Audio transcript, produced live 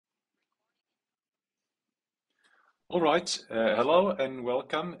All right, hello and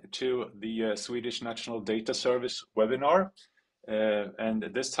welcome to the Swedish National Data Service webinar. And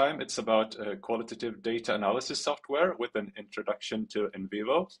this time it's about qualitative data analysis software with an introduction to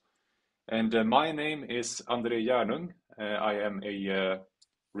NVivo. And my name is André Jernung. I am a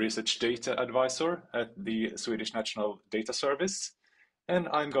research data advisor at the Swedish National Data Service. And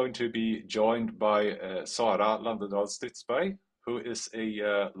I'm going to be joined by Sara Landerdahl Stridsberg, who is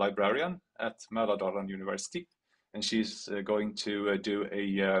a librarian at Mälardalen University. And she's going to do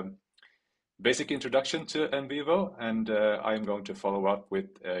a basic introduction to NVivo, and I'm going to follow up with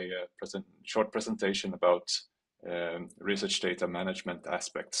a short presentation about research data management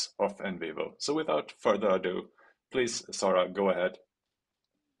aspects of NVivo. So without further ado, please, Sara, go ahead.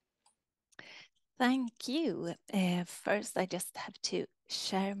 Thank you. First, I just have to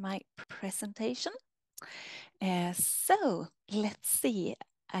share my presentation. So let's see.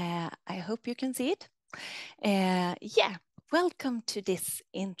 I hope you can see it. Welcome to this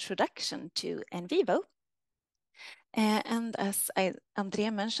introduction to NVivo. And as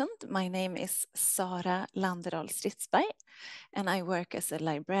André mentioned, my name is Sara Landerdahl Stridsberg, and I work as a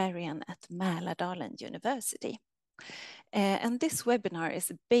librarian at Mälardalen University. And this webinar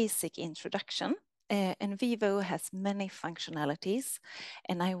is a basic introduction. NVivo has many functionalities,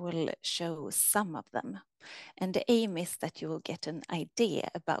 and I will show some of them. And the aim is that you will get an idea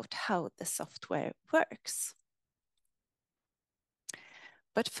about how the software works.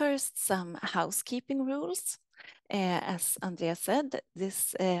 But first, some housekeeping rules. As Andrea said,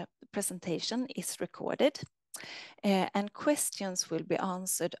 this presentation is recorded. And questions will be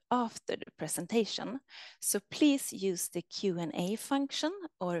answered after the presentation. So please use the Q&A function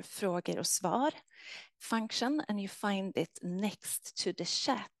or frågor och svar function, and you find it next to the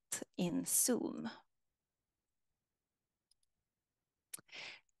chat in Zoom.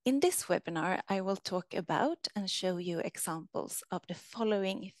 In this webinar, I will talk about and show you examples of the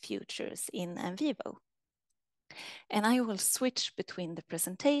following features in NVivo. And I will switch between the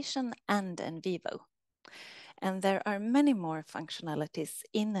presentation and NVivo. And there are many more functionalities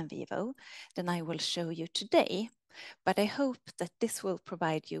in NVivo than I will show you today, but I hope that this will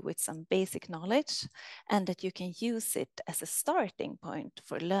provide you with some basic knowledge and that you can use it as a starting point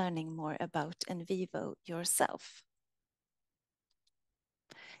for learning more about NVivo yourself.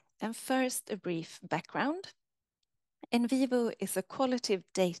 And first, a brief background. NVivo is a qualitative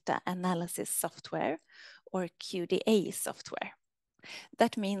data analysis software, or QDA software.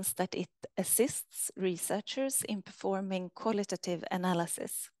 That means that it assists researchers in performing qualitative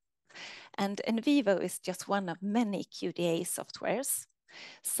analysis. And NVivo is just one of many QDA softwares.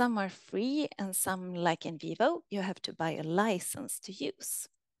 Some are free, and some, like NVivo, you have to buy a license to use.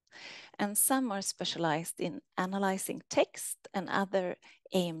 And some are specialized in analyzing text, and other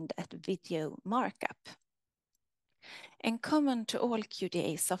aimed at video markup. And common to all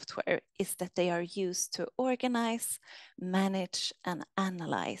QDA software is that they are used to organize, manage, and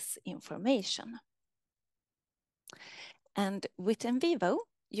analyze information. And with NVivo,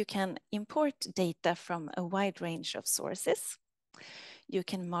 you can import data from a wide range of sources. You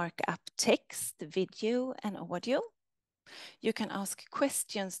can mark up text, video, and audio. You can ask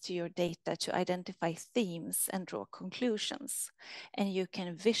questions to your data to identify themes and draw conclusions. And you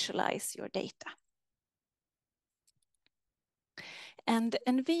can visualize your data. And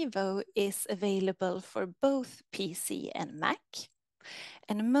NVivo is available for both PC and Mac,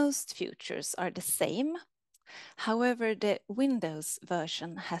 and most features are the same. However, the Windows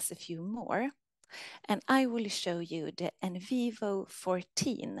version has a few more, and I will show you the NVivo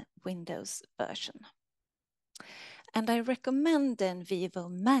 14 Windows version. And I recommend the NVivo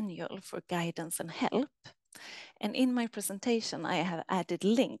manual for guidance and help. And in my presentation, I have added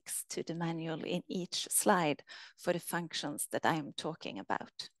links to the manual in each slide for the functions that I am talking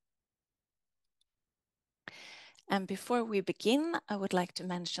about. And before we begin, I would like to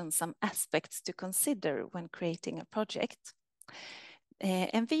mention some aspects to consider when creating a project.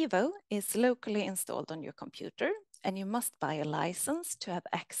 NVivo is locally installed on your computer, and you must buy a license to have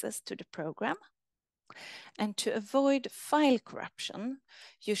access to the program. And to avoid file corruption,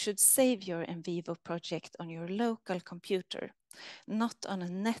 you should save your NVivo project on your local computer, not on a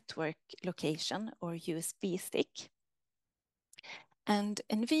network location or USB stick. And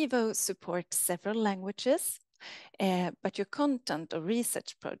NVivo supports several languages, but your content or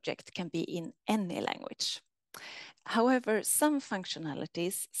research project can be in any language. However, some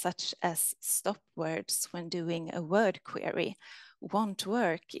functionalities, such as stop words when doing a word query, won't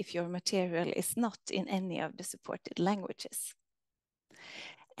work if your material is not in any of the supported languages.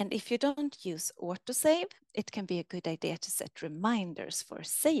 And if you don't use autosave, it can be a good idea to set reminders for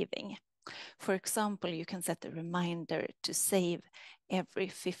saving. For example, you can set a reminder to save every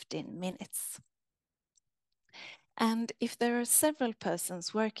 15 minutes. And if there are several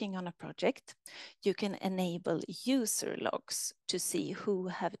persons working on a project, you can enable user logs to see who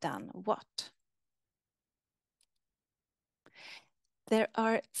have done what. There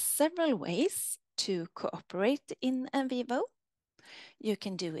are several ways to cooperate in NVivo. You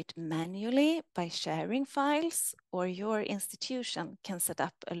can do it manually by sharing files, or your institution can set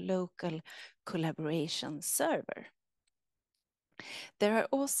up a local collaboration server. There are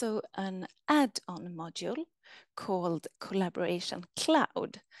also an add-on module called Collaboration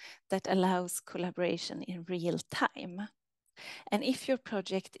Cloud that allows collaboration in real time. And if your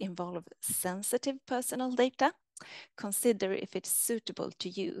project involves sensitive personal data, consider if it's suitable to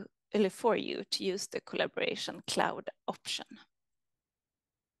you, for you to use the Collaboration Cloud option.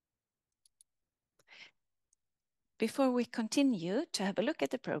 Before we continue to have a look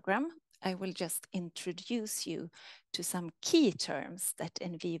at the program, I will just introduce you to some key terms that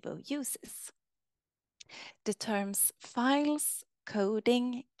NVivo uses. The terms files,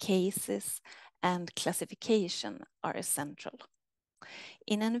 coding, cases, and classification are essential.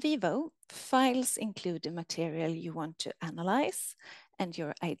 In NVivo, files include the material you want to analyze and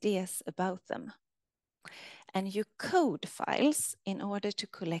your ideas about them. And you code files in order to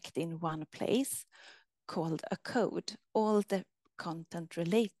collect in one place, called a code, all the content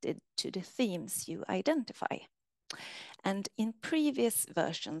related to the themes you identify. And in previous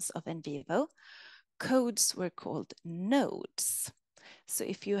versions of NVivo, codes were called nodes. So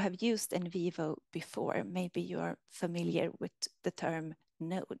if you have used NVivo before, maybe you're familiar with the term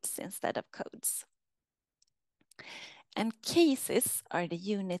nodes instead of codes. And cases are the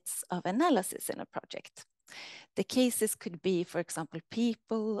units of analysis in a project. The cases could be, for example,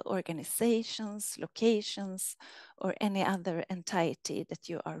 people, organizations, locations, or any other entity that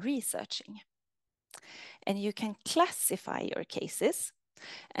you are researching. And you can classify your cases,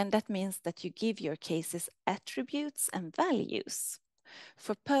 and that means that you give your cases attributes and values.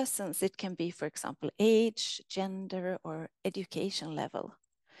 For persons, it can be, for example, age, gender, or education level.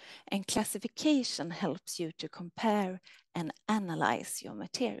 And classification helps you to compare and analyze your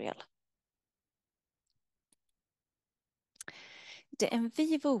material. The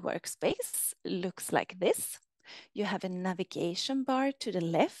NVivo workspace looks like this. You have a navigation bar to the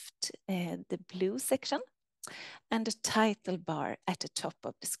left, the blue section, and a title bar at the top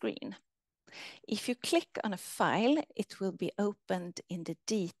of the screen. If you click on a file, it will be opened in the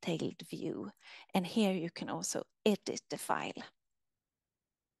detailed view, and here you can also edit the file.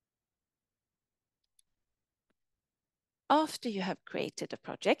 After you have created a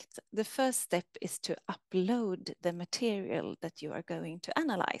project, the first step is to upload the material that you are going to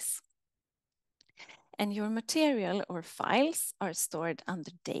analyze. And your material or files are stored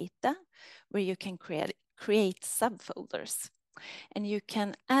under data, where you can create subfolders. And you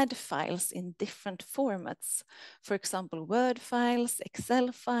can add files in different formats. For example, Word files,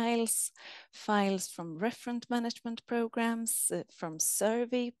 Excel files, files from reference management programs, from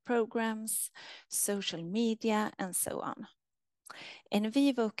survey programs, social media, and so on.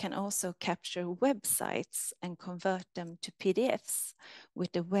 NVivo can also capture websites and convert them to PDFs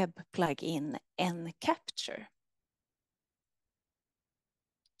with the web plugin NCapture.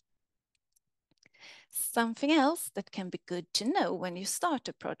 Something else that can be good to know when you start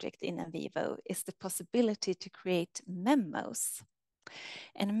a project in NVivo is the possibility to create memos.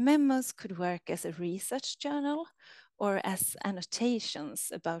 And memos could work as a research journal or as annotations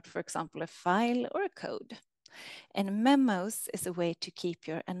about, for example, a file or a code. And memos is a way to keep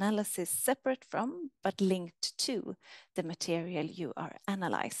your analysis separate from, but linked to, the material you are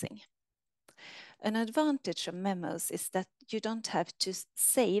analyzing. An advantage of memos is that you don't have to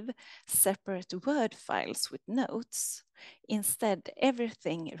save separate Word files with notes. Instead,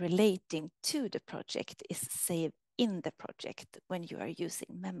 everything relating to the project is saved in the project when you are using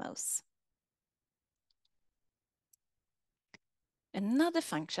memos. Another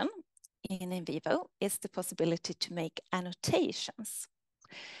function in NVivo is the possibility to make annotations.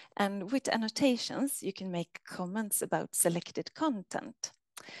 And with annotations, you can make comments about selected content.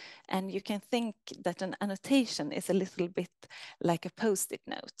 And you can think that an annotation is a little bit like a post-it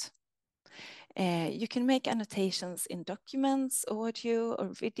note. You can make annotations in documents, audio or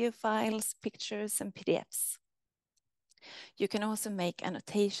video files, pictures, and PDFs. You can also make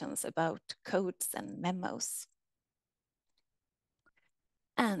annotations about codes and memos.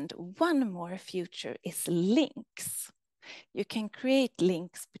 And one more feature is links. You can create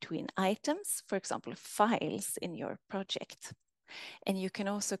links between items, for example, files in your project. And you can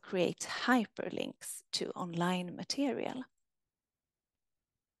also create hyperlinks to online material.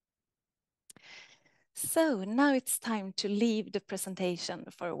 So now it's time to leave the presentation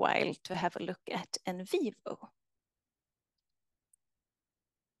for a while to have a look at NVivo.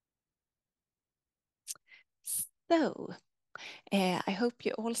 So I hope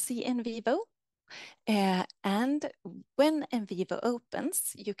you all see NVivo. And when NVivo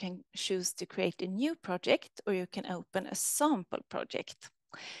opens, you can choose to create a new project or you can open a sample project.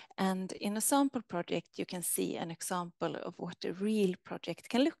 And in a sample project, you can see an example of what a real project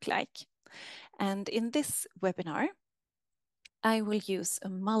can look like. And in this webinar, I will use a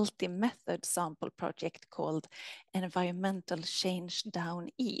multi-method sample project called Environmental Change Down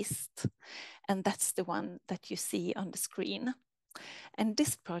East. And that's the one that you see on the screen. And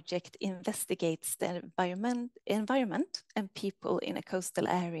this project investigates the environment and people in a coastal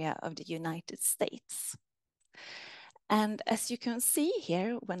area of the United States. And as you can see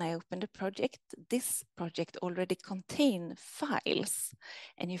here, when I open the project, this project already contains files,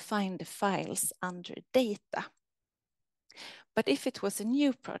 and you find the files under data. But if it was a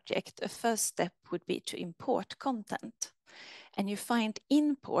new project, a first step would be to import content. And you find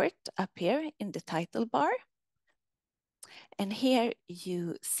import up here in the title bar. And here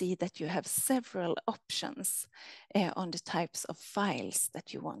you see that you have several options on the types of files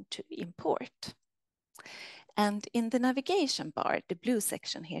that you want to import. And in the navigation bar, the blue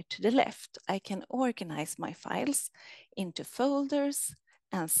section here to the left, I can organize my files into folders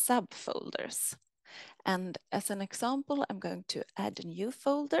and subfolders. And as an example, I'm going to add a new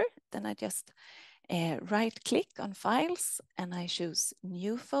folder. Then I just right-click on files and I choose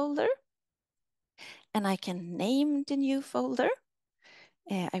new folder. And I can name the new folder.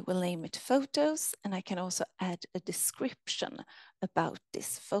 I will name it photos, and I can also add a description about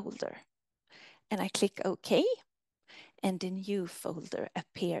this folder. And I click OK, and the new folder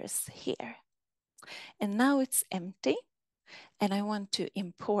appears here. And now it's empty, and I want to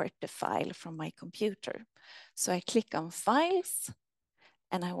import the file from my computer. So I click on Files,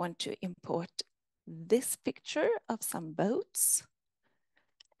 and I want to import this picture of some boats,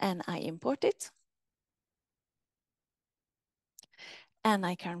 and I import it. And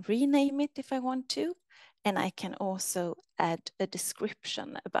I can rename it if I want to. And I can also add a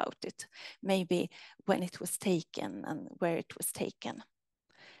description about it, maybe when it was taken and where it was taken.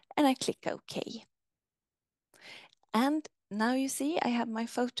 And I click OK. And now you see I have my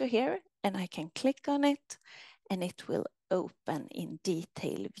photo here, and I can click on it, and it will open in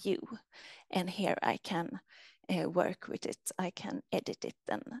detail view. And here I can work with it. I can edit it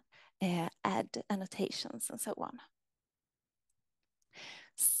and add annotations and so on.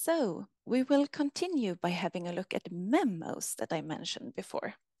 So we will continue by having a look at memos that I mentioned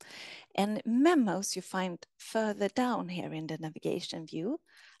before. And memos you find further down here in the navigation view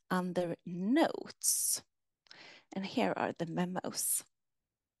under notes. And here are the memos.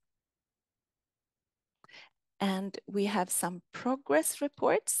 And we have some progress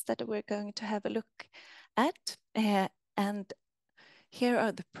reports that we're going to have a look at. And here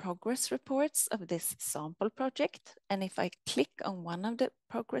are the progress reports of this sample project. And if I click on one of the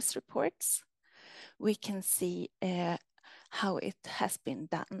progress reports, we can see how it has been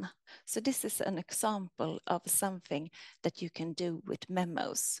done. So this is an example of something that you can do with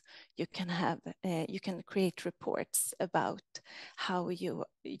memos. You can create reports about how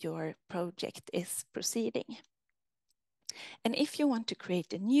your project is proceeding. And if you want to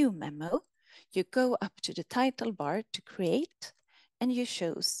create a new memo, you go up to the title bar to create, and you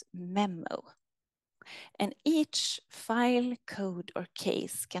choose memo. And each file, code, or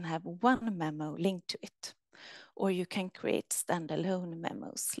case can have one memo linked to it. Or you can create standalone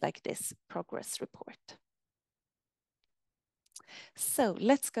memos like this progress report. So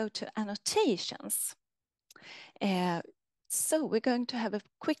let's go to annotations. So we're going to have a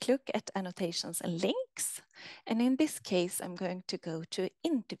quick look at annotations and links. And in this case, I'm going to go to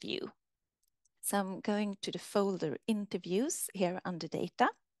interview. So I'm going to the folder interviews here under data.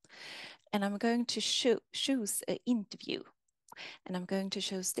 And I'm going to choose an interview. And I'm going to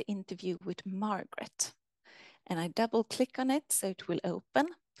choose the interview with Margaret. And I double click on it so it will open.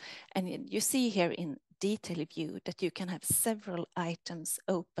 And you see here in detail view that you can have several items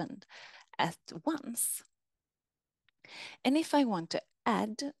opened at once. And if I want to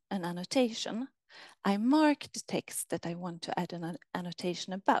add an annotation, I mark the text that I want to add an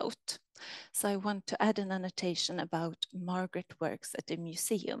annotation about. So I want to add an annotation about Margaret works at the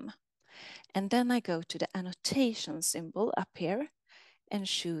museum. And then I go to the annotation symbol up here and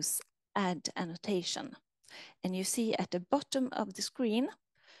choose add annotation. And you see at the bottom of the screen,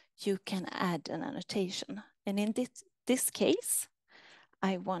 you can add an annotation. And in this case,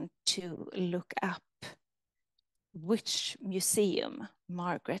 I want to look up which museum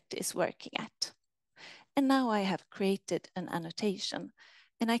Margaret is working at. And now I have created an annotation,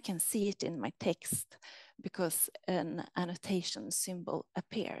 and I can see it in my text because an annotation symbol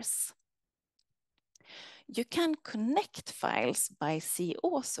appears. You can connect files by see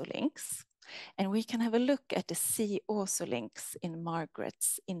also links, and we can have a look at the see also links in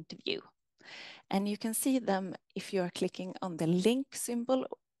Margaret's interview. And you can see them if you are clicking on the link symbol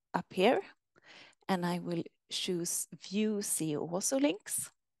up here, and I will choose view see also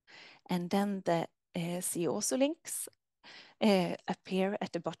links, and then the see also links appear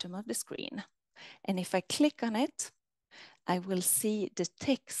at the bottom of the screen. And if I click on it, I will see the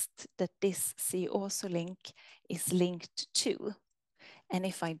text that this see also link is linked to. And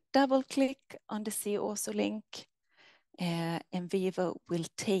if I double click on the see also link, NVivo will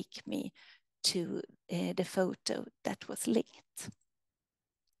take me to the photo that was linked.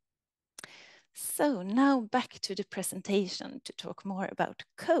 So now back to the presentation to talk more about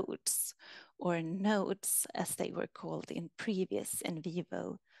codes, or nodes as they were called in previous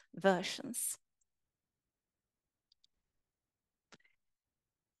NVivo versions.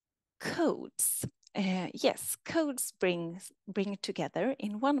 Codes. Yes, codes bring together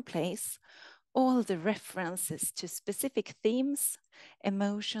in one place all the references to specific themes,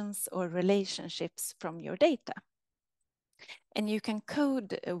 emotions, or relationships from your data. And you can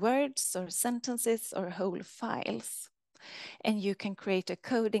code words or sentences or whole files. And you can create a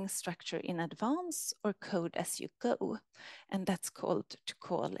coding structure in advance or code as you go. And that's called to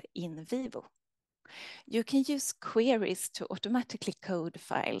call NVivo. You can use queries to automatically code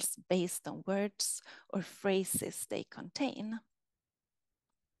files based on words or phrases they contain.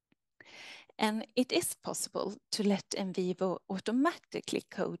 And it is possible to let NVivo automatically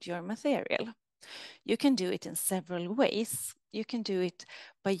code your material. You can do it in several ways. You can do it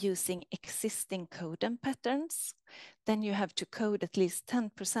by using existing coding patterns. Then you have to code at least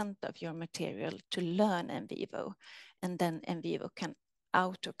 10% of your material to learn NVivo, and then NVivo can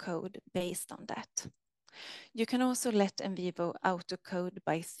auto-code based on that. You can also let NVivo auto-code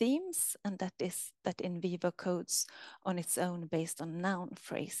by themes, and that is that NVivo codes on its own based on noun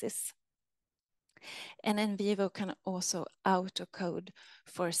phrases. And NVivo can also auto-code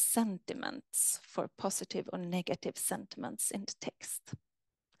for sentiments, for positive or negative sentiments in the text.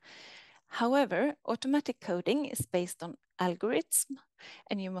 However, automatic coding is based on algorithm,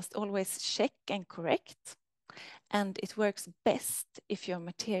 and you must always check and correct. And it works best if your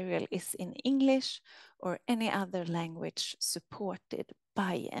material is in English or any other language supported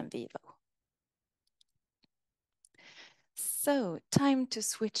by NVivo. So, time to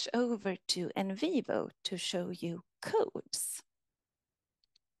switch over to NVivo to show you codes.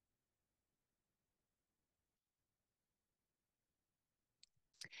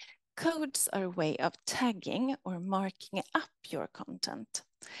 Codes are a way of tagging or marking up your content.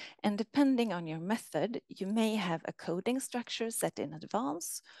 And depending on your method, you may have a coding structure set in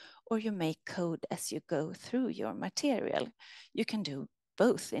advance, or you may code as you go through your material. You can do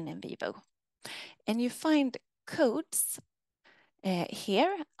both in NVivo. And you find codes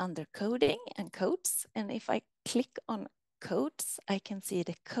here under coding and codes. And if I click on codes, I can see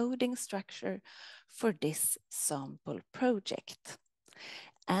the coding structure for this sample project.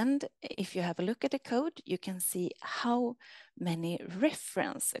 And if you have a look at the code, you can see how many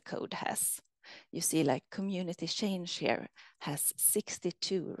reference a code has. You see like community change here has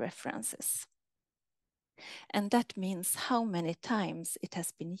 62 references. And that means how many times it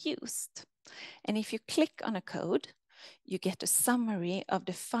has been used. And if you click on a code, you get a summary of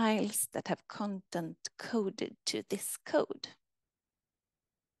the files that have content coded to this code.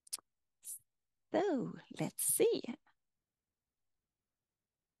 So let's see.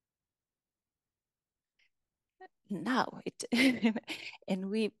 Now it and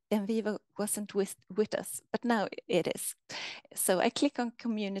NVivo wasn't with us, but now it is. So I click on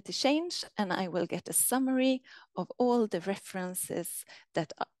community change and I will get a summary of all the references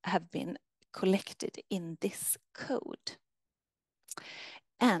that have been collected in this code.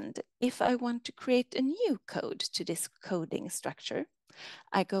 And if I want to create a new code to this coding structure,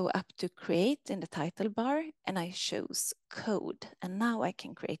 I go up to create in the title bar and I choose code. And now I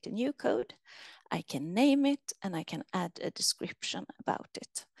can create a new code. I can name it and I can add a description about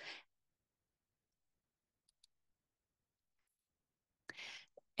it.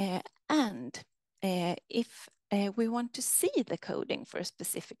 If we want to see the coding for a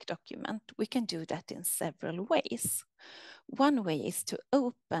specific document, we can do that in several ways. One way is to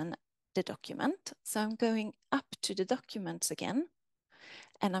open the document. So I'm going up to the documents again,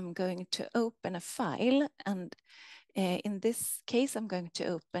 and I'm going to open a file. And in this case, I'm going to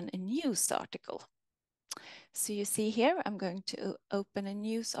open a news article. So you see here, I'm going to open a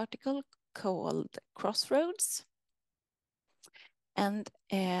news article called Crossroads. And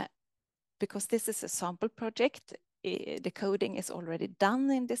because this is a sample project, the coding is already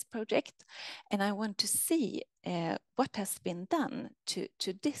done in this project, and I want to see what has been done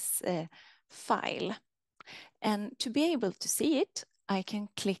to this file. And to be able to see it, I can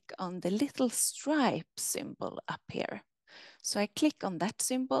click on the little stripe symbol up here. So I click on that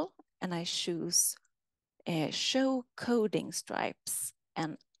symbol and I choose show coding stripes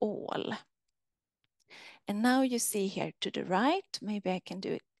and all. And now you see here to the right, maybe I can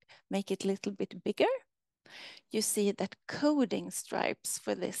do it, make it a little bit bigger. You see that coding stripes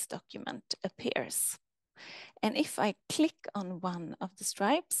for this document appears. And if I click on one of the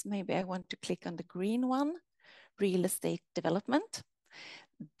stripes, maybe I want to click on the green one, real estate development,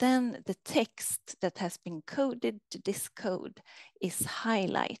 then the text that has been coded to this code is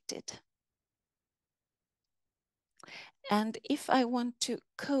highlighted. And if I want to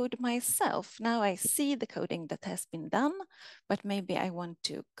code myself, now I see the coding that has been done, but maybe I want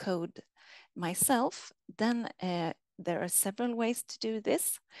to code myself, then there are several ways to do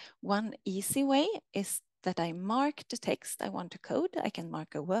this. One easy way is that I mark the text I want to code. I can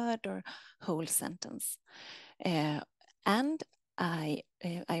mark a word or whole sentence. And I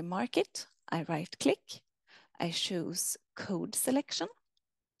mark it, I right click, I choose code selection,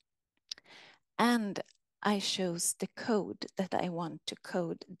 and I choose the code that I want to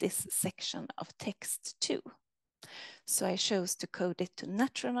code this section of text to. So I chose to code it to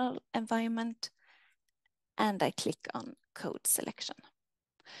natural environment, and I click on code selection.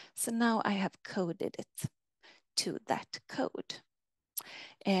 So now I have coded it to that code.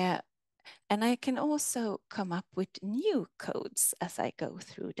 And I can also come up with new codes as I go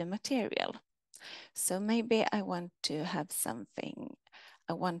through the material. So maybe I want to have something,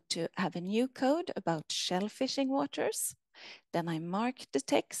 I want to have a new code about shellfishing waters. Then I mark the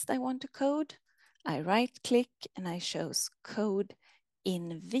text I want to code. I right click and I choose code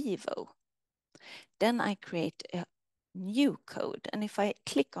NVivo. Then I create a new code. And if I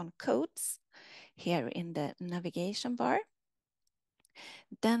click on codes here in the navigation bar,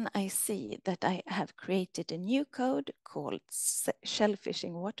 then I see that I have created a new code called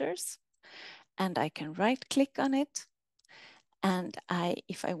shellfishing waters, and I can right click on it. And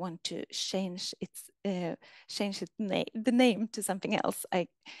if I want to change the name to something else, I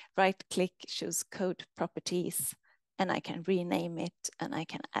right click, choose code properties, and I can rename it and I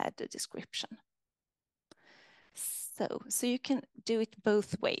can add a description. So you can do it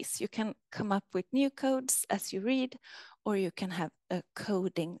both ways. You can come up with new codes as you read, or you can have a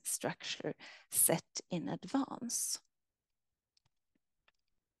coding structure set in advance.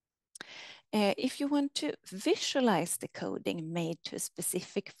 If you want to visualize the coding made to a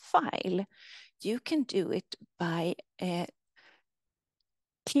specific file, you can do it by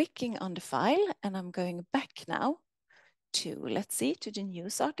clicking on the file, and I'm going back now to, let's see, to the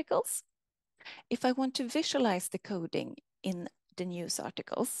news articles. If I want to visualize the coding in the news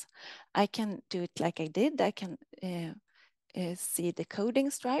articles, I can do it like I did. I can see the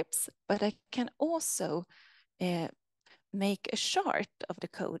coding stripes, but I can also make a chart of the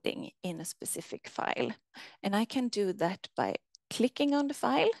coding in a specific file. And I can do that by clicking on the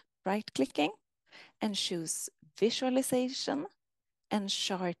file, right-clicking, and choose visualization and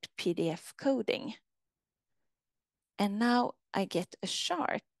chart PDF coding. And now I get a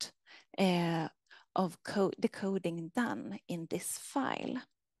chart of the coding done in this file.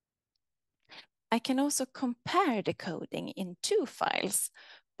 I can also compare the coding in two files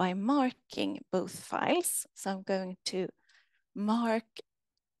by marking both files. So I'm going to mark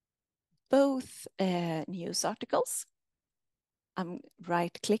both news articles. I'm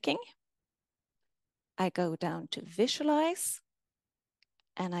right-clicking. I go down to visualize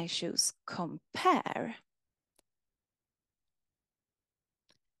and I choose compare.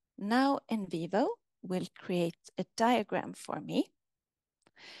 Now NVivo will create a diagram for me,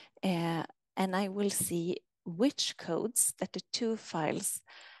 and I will see which codes that the two files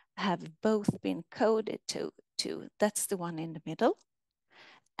have both been coded to. That's the one in the middle,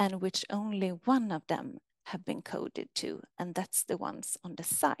 and which only one of them have been coded to, and that's the ones on the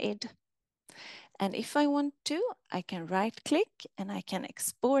side. And if I want to, I can right-click and I can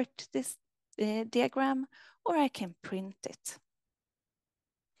export this diagram, or I can print it.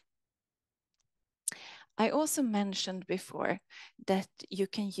 I also mentioned before that you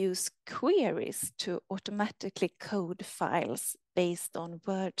can use queries to automatically code files based on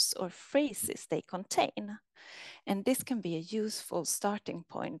words or phrases they contain. And this can be a useful starting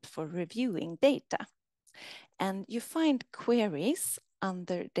point for reviewing data. And you find queries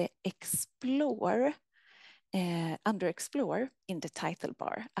under the Explore, under Explore in the title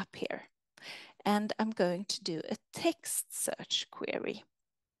bar up here. And I'm going to do a text search query.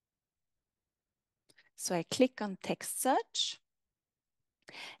 So I click on text search,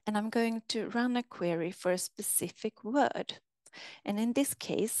 and I'm going to run a query for a specific word. And in this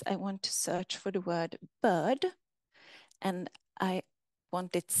case, I want to search for the word bird, and I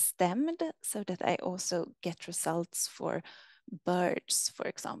want it stemmed so that I also get results for birds, for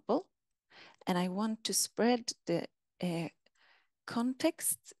example. And I want to spread the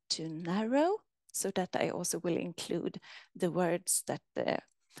context to narrow so that I also will include the words that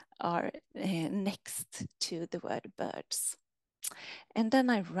are next to the word birds. And then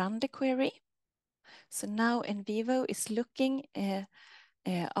I run the query. So now NVivo is looking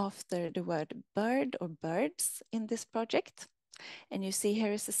after the word bird or birds in this project. And you see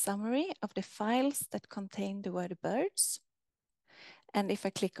here is a summary of the files that contain the word birds. And if I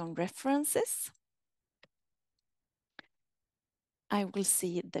click on references, I will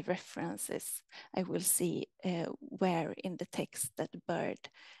see the references. I will see where in the text that bird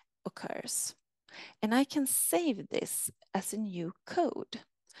occurs. And I can save this as a new code.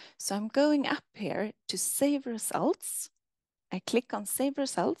 So I'm going up here to save results. I click on save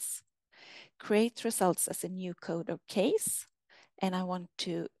results, create results as a new code or case, and I want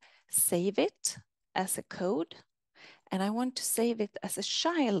to save it as a code, and I want to save it as a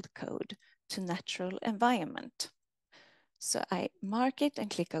child code to natural environment. So I mark it and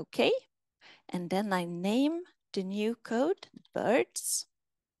click OK, and then I name the new code birds,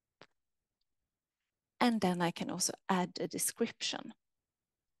 and then I can also add a description.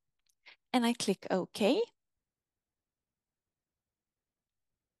 And I click OK.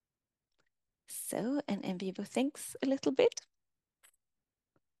 So, and NVivo thinks a little bit.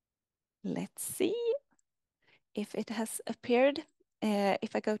 Let's see if it has appeared.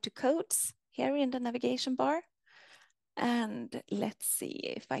 If I go to codes here in the navigation bar, and let's see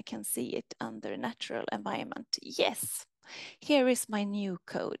if I can see it under natural environment. Yes, here is my new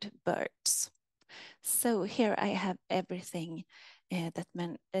code, birds. So here I have everything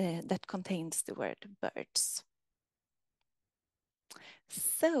that contains the word birds.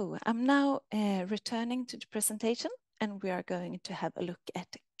 So I'm now returning to the presentation, and we are going to have a look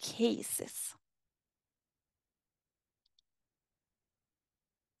at cases.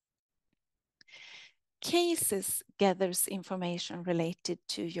 Cases gathers information related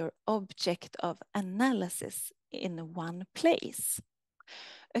to your object of analysis in one place.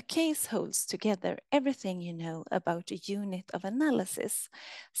 A case holds together everything you know about a unit of analysis,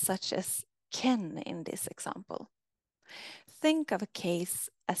 such as Ken in this example. Think of a case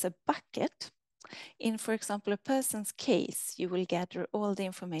as a bucket. In, for example, a person's case, you will gather all the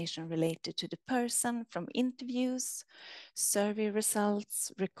information related to the person from interviews, survey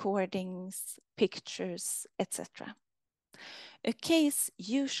results, recordings, pictures, etc. A case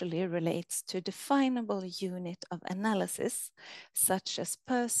usually relates to a definable unit of analysis, such as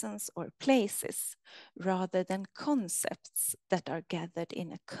persons or places, rather than concepts that are gathered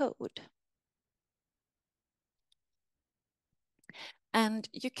in a code. And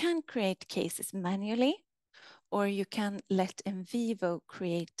you can create cases manually, or you can let NVivo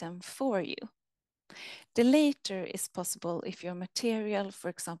create them for you. The latter is possible if your material, for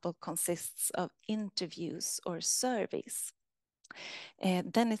example, consists of interviews or surveys.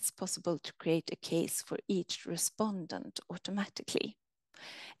 Then it's possible to create a case for each respondent automatically.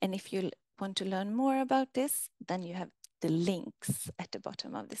 And if you want to learn more about this, then you have the links at the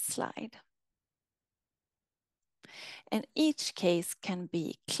bottom of this slide. And each case can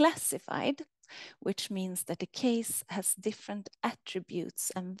be classified, which means that the case has different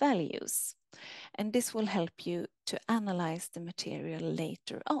attributes and values. And this will help you to analyze the material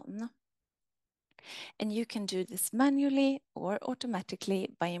later on. And you can do this manually or automatically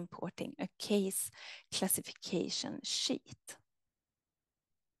by importing a case classification sheet.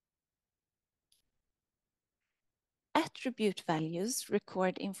 Attribute values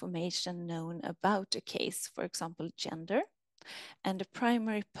record information known about a case, for example, gender. And the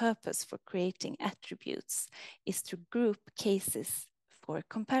primary purpose for creating attributes is to group cases for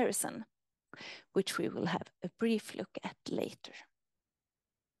comparison, which we will have a brief look at later.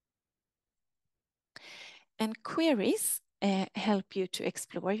 And queries help you to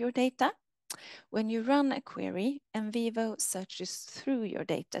explore your data. When you run a query, NVivo searches through your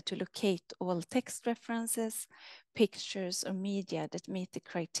data to locate all text references, pictures, or media that meet the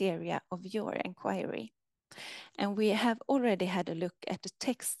criteria of your inquiry. And we have already had a look at the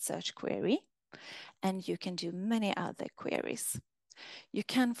text search query, and you can do many other queries. You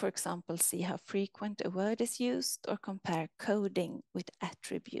can, for example, see how frequent a word is used or compare coding with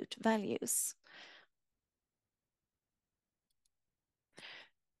attribute values.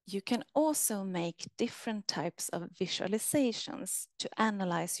 You can also make different types of visualizations to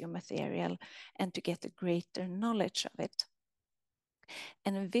analyze your material and to get a greater knowledge of it.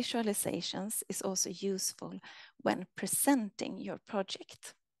 And visualizations is also useful when presenting your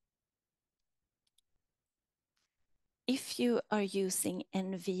project. If you are using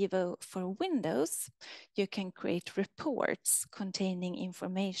NVivo for Windows, you can create reports containing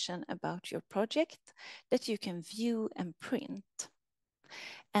information about your project that you can view and print.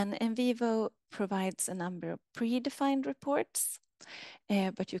 And NVivo provides a number of predefined reports,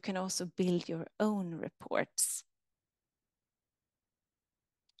 but you can also build your own reports.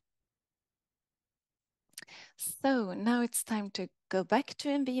 So now it's time to go back to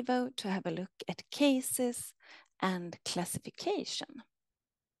NVivo to have a look at cases and classification.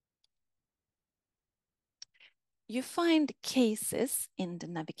 You find cases in the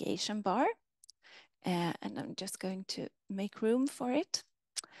navigation bar, and I'm just going to make room for it.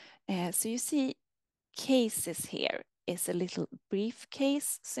 So you see cases here is a little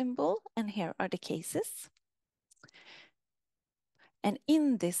briefcase symbol, and here are the cases. And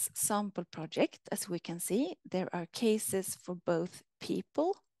in this sample project, as we can see, there are cases for both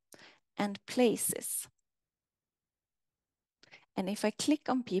people and places. And if I click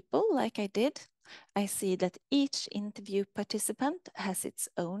on people like I did, I see that each interview participant has its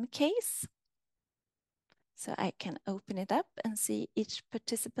own case. So I can open it up and see each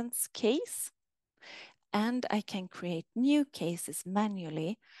participant's case. And I can create new cases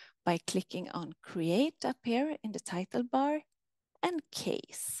manually by clicking on Create up here in the title bar and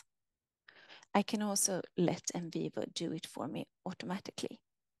Case. I can also let NVivo do it for me automatically.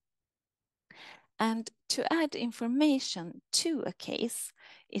 And to add information to a case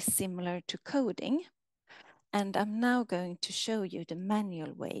is similar to coding. And I'm now going to show you the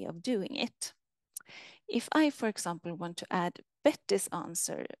manual way of doing it. If I, for example, want to add Betty's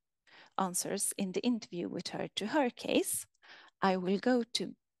answers in the interview with her to her case, I will go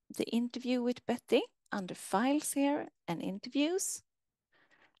to the interview with Betty under Files here and Interviews.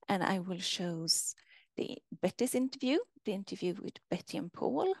 And I will choose the Betty's interview, the interview with Betty and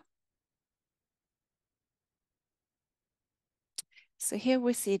Paul. So here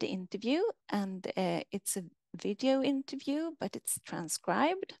we see the interview, and it's a video interview, but it's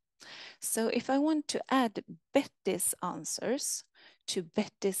transcribed. So if I want to add Betty's answers to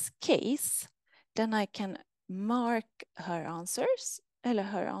Betty's case, then I can mark her answers, eller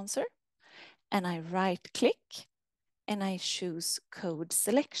her answer, and I right-click and I choose code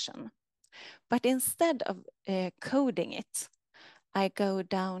selection. But instead of coding it, I go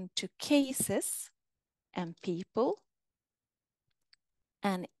down to cases and people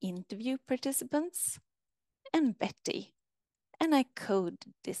and interview participants and Betty, and I code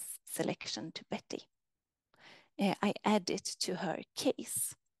this selection to Betty. I add it to her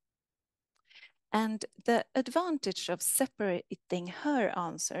case. And the advantage of separating her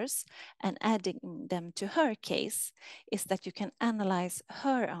answers and adding them to her case is that you can analyze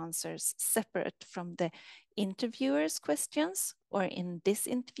her answers separate from the interviewer's questions, or in this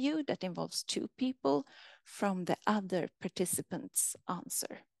interview that involves two people, from the other participant's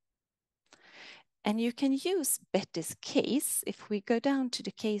answer. And you can use Betty's case. If we go down to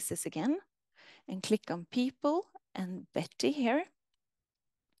the cases again and click on people and Betty here,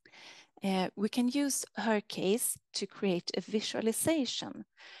 we can use her case to create a visualization.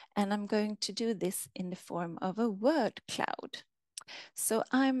 And I'm going to do this in the form of a word cloud. So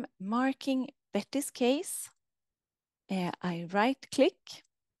I'm marking Betty's case. I right click,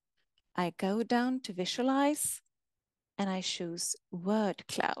 I go down to visualize, and I choose word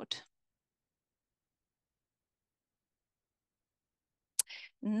cloud.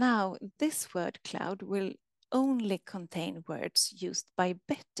 Now this word cloud will only contain words used by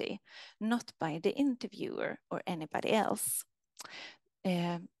Betty, not by the interviewer or anybody else.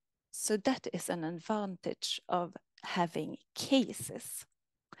 So that is an advantage of having cases.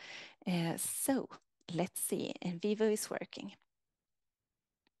 So let's see, NVivo is working.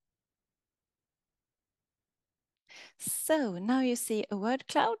 So now you see a word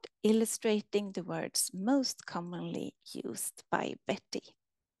cloud illustrating the words most commonly used by Betty.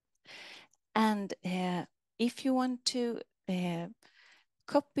 And if you want to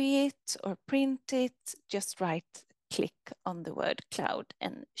copy it or print it, just right-click on the word cloud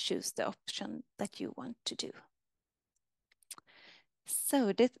and choose the option that you want to do.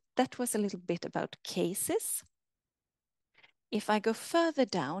 So that was a little bit about cases. If I go further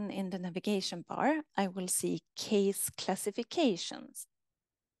down in the navigation bar, I will see case classifications.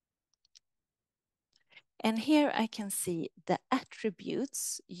 And here I can see the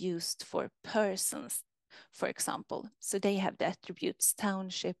attributes used for persons for example. So they have the attributes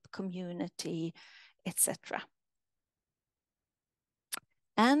township, community, etc.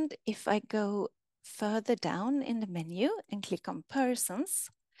 And if I go further down in the menu and click on persons,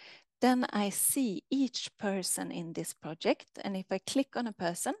 then I see each person in this project. And if I click on a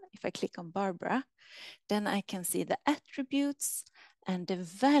person, if I click on Barbara, then I can see the attributes and the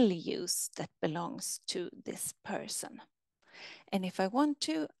values that belongs to this person. And if I want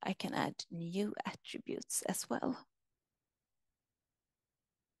to, I can add new attributes as well.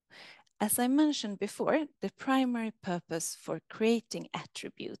 As I mentioned before, the primary purpose for creating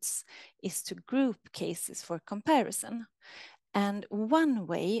attributes is to group cases for comparison. And one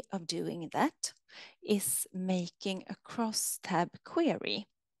way of doing that is making a cross-tab query.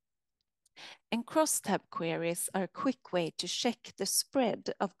 And cross-tab queries are a quick way to check the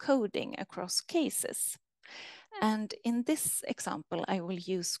spread of coding across cases. And in this example, I will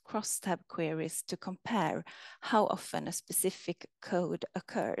use cross-tab queries to compare how often a specific code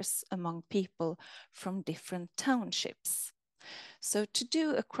occurs among people from different townships. So to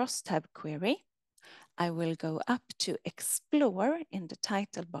do a cross-tab query, I will go up to Explore in the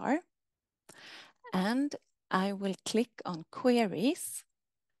title bar, and I will click on Queries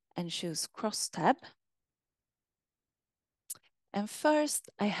and choose cross-tab. And first,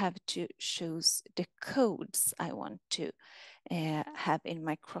 I have to choose the codes I want to have in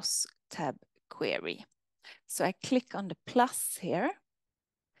my cross-tab query. So I click on the plus here,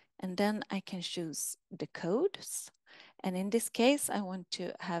 and then I can choose the codes. And in this case, I want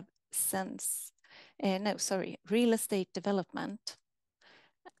to have real estate development.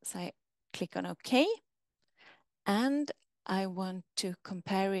 So I click on OK. And I want to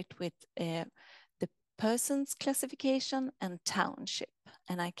compare it with the person's classification and township,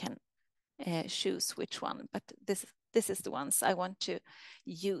 and I can choose which one, but this is the ones I want to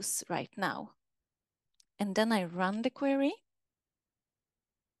use right now. And then I run the query.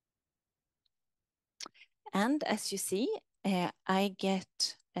 And as you see, I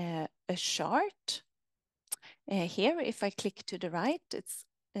get a chart. Here, if I click to the right, it's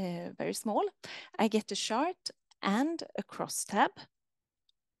very small. I get a chart and a crosstab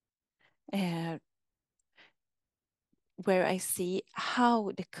where I see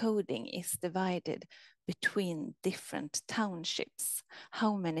how the coding is divided between different townships,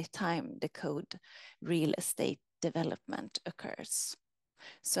 how many times the code real estate development occurs.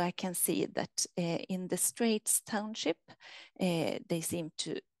 So I can see that in the Straits township, it seemed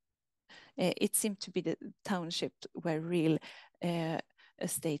to be the township where real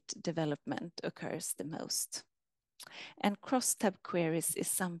estate development occurs the most. And cross-tab queries is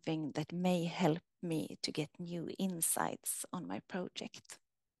something that may help me to get new insights on my project.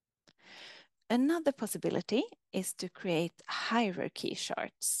 Another possibility is to create hierarchy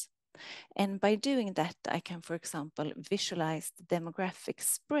charts. And by doing that, I can, for example, visualize the demographic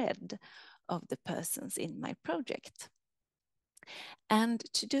spread of the persons in my project. And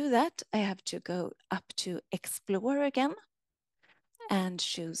to do that, I have to go up to Explore again and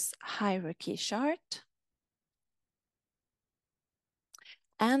choose Hierarchy Chart.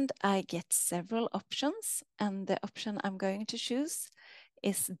 And I get several options, and the option I'm going to choose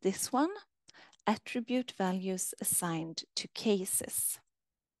is this one, Attribute Values Assigned to Cases.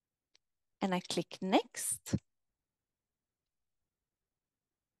 And I click Next.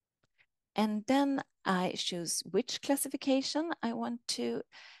 And then I choose which classification I want to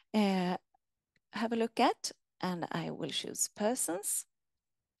have a look at, and I will choose persons,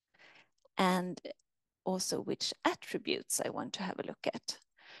 and also which attributes I want to have a look at.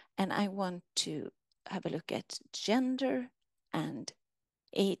 And I want to have a look at gender and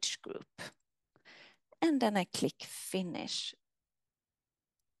age group. And then I click Finish.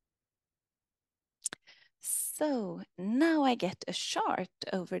 So now I get a chart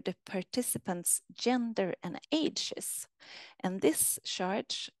over the participants' gender and ages. And this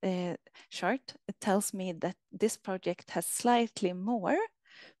chart tells me that this project has slightly more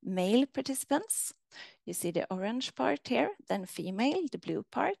male participants. You see the orange part here, then female, the blue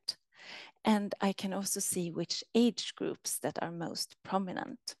part. And I can also see which age groups that are most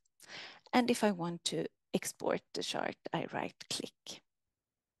prominent. And if I want to export the chart, I right-click.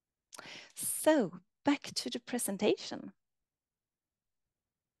 So back to the presentation.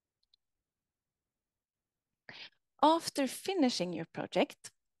 After finishing your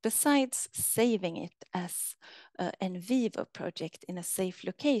project, besides saving it as an NVivo project in a safe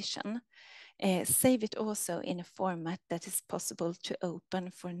location, save it also in a format that is possible to open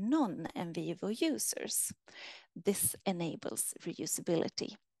for non-NVivo users. This enables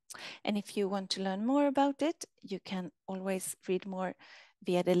reusability. And if you want to learn more about it, you can always read more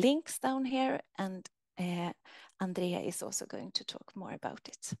via the links down here, and André is also going to talk more about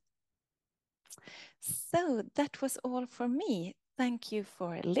it. So that was all for me. Thank you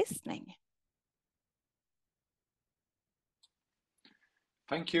for listening.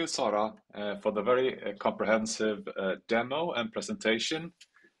 Thank you, Sara, for the very comprehensive demo and presentation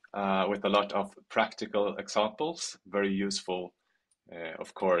with a lot of practical examples. Very useful,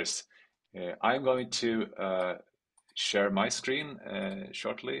 of course. I'm going to share my screen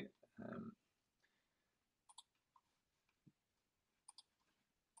shortly.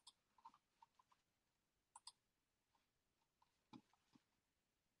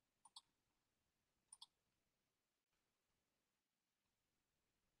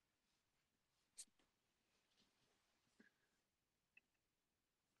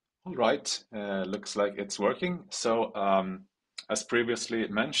 All right, looks like it's working. So, as previously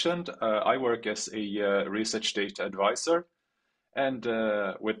mentioned, I work as a research data advisor and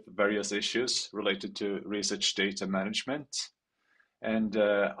with various issues related to research data management. And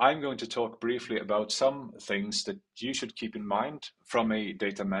I'm going to talk briefly about some things that you should keep in mind from a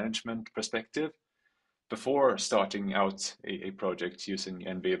data management perspective before starting out a project using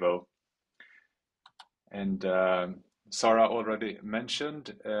NVivo. And Sara already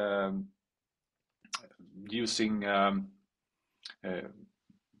mentioned using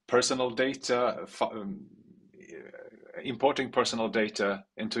personal data, importing personal data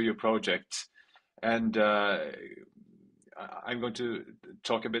into your project. And I'm going to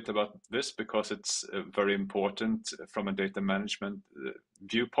talk a bit about this because it's very important from a data management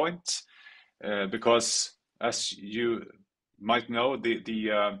viewpoint. Because as you might know,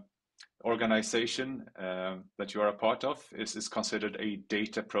 the organization that you are a part of is considered a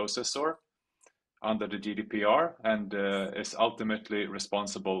data processor under the GDPR and is ultimately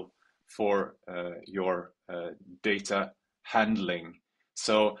responsible for your data handling.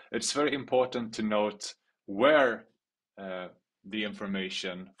 So it's very important to note where the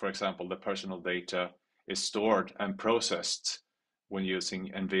information, for example, the personal data, is stored and processed when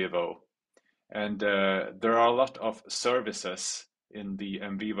using NVivo. And there are a lot of services in the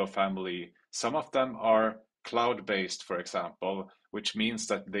NVivo family. Some of them are cloud-based, for example, which means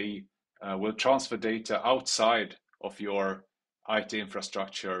that they will transfer data outside of your IT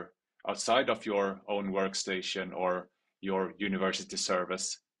infrastructure, outside of your own workstation or your university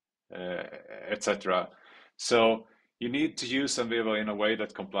service, etc. So you need to use NVivo in a way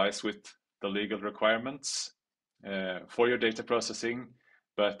that complies with the legal requirements for your data processing,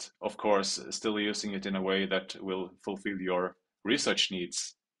 but of course, still using it in a way that will fulfill your research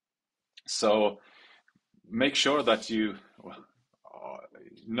needs. So make sure that you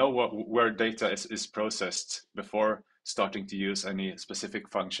know where data is processed before starting to use any specific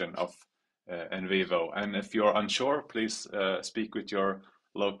function of NVivo. And if you're unsure, please speak with your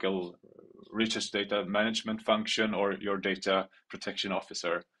local research data management function or your data protection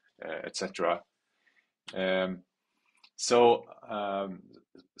officer, etc. So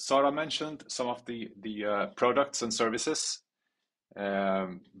Sara mentioned some of the products and services,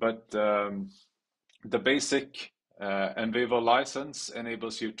 but the basic NVivo license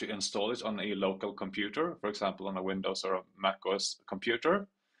enables you to install it on a local computer, for example, on a Windows or a Mac OS computer.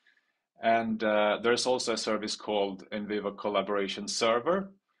 And there's also a service called NVivo Collaboration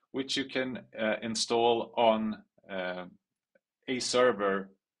Server, which you can install on a server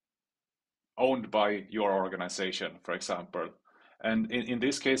owned by your organization, for example. And in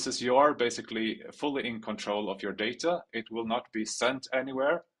these cases, you are basically fully in control of your data. It will not be sent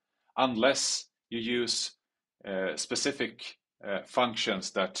anywhere unless you use specific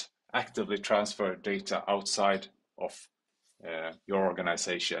functions that actively transfer data outside of your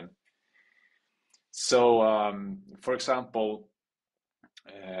organization. So, for example,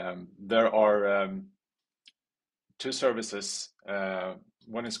 there are two services.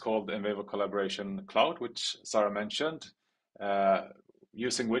 One is called NVivo Collaboration Cloud, which Sara mentioned,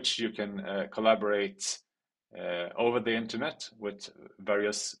 using which you can collaborate over the internet with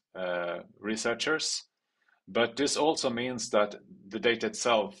various researchers. But this also means that the data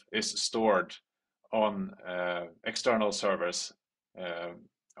itself is stored on external servers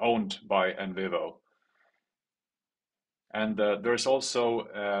owned by NVivo. And there's also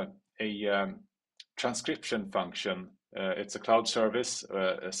a transcription function. It's a cloud service,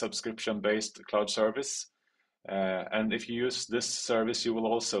 a subscription-based cloud service. And if you use this service, you will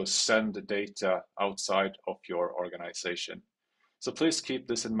also send data outside of your organization. So please keep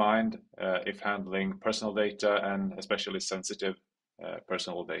this in mind if handling personal data and especially sensitive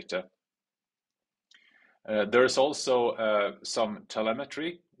personal data. There is also some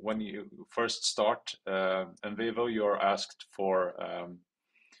telemetry. When you first start NVivo, you're asked for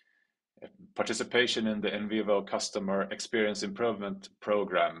participation in the NVivo Customer Experience Improvement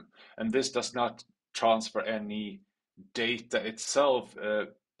Program. And this does not transfer any data itself,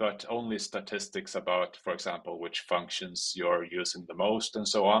 but only statistics about, for example, which functions you're using the most and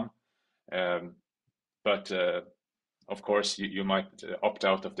so on. But of course, you might opt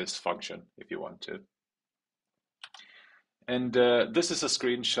out of this function if you want to. And this is a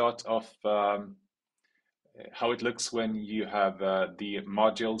screenshot of how it looks when you have the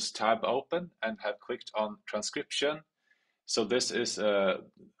modules tab open and have clicked on transcription. So this is a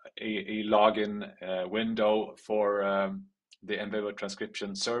login window for the NVivo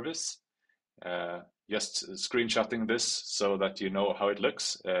transcription service. Just screenshotting this so that you know how it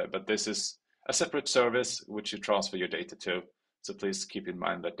looks, but this is a separate service which you transfer your data to. So please keep in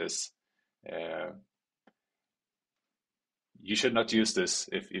mind that this you should not use this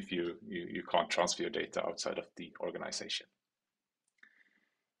if you can't transfer your data outside of the organization.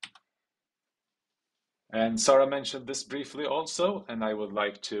 And Sara mentioned this briefly also, and I would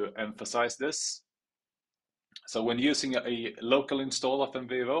like to emphasize this. So when using a local install of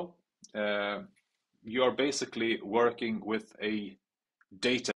NVivo, you are basically working with a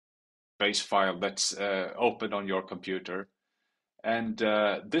database file that's open on your computer. And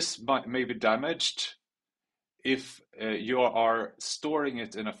this may be damaged if you are storing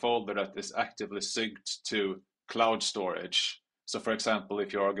it in a folder that is actively synced to cloud storage. So for example,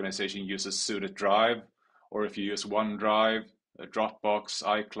 if your organization uses suited drive, or if you use OneDrive, Dropbox,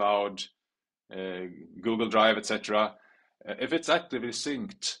 iCloud, Google Drive, etc., if it's actively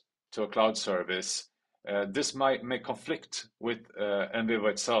synced to a cloud service, this may conflict with NVivo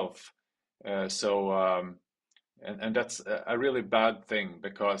itself. And that's a really bad thing,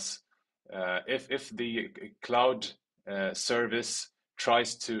 because if the cloud service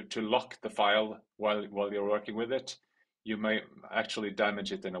tries to lock the file while you're working with it, you may actually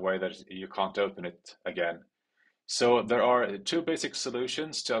damage it in a way that you can't open it again. So there are two basic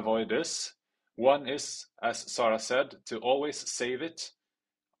solutions to avoid this. One is, as Sara said, to always save it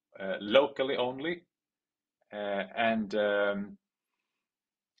locally only, and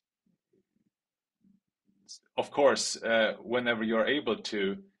of course, whenever you're able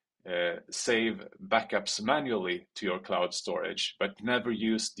to save backups manually to your cloud storage, but never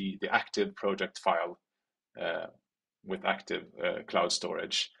use the active project file with active cloud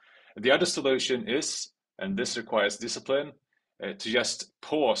storage. The other solution is, and this requires discipline, to just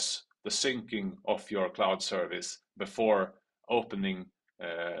pause the syncing of your cloud service before opening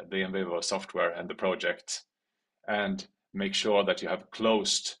the NVivo software and the project, and make sure that you have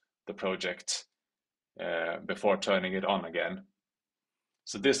closed the project before turning it on again.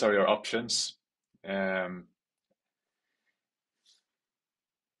 So these are your options.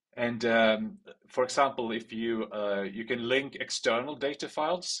 For example, if you can link external data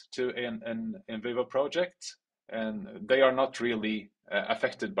files to an NVivo project, and they are not really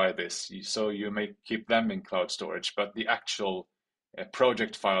affected by this, so you may keep them in cloud storage, but the actual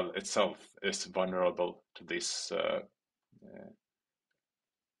project file itself is vulnerable to this.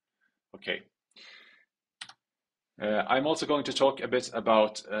 Okay. I'm also going to talk a bit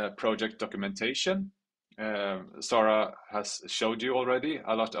about project documentation. Sara has showed you already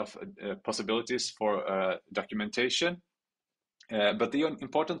a lot of possibilities for documentation. But the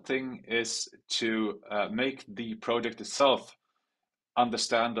important thing is to make the project itself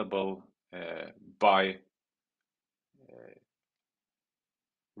understandable by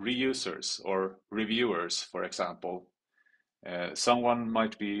reusers or reviewers, for example. Someone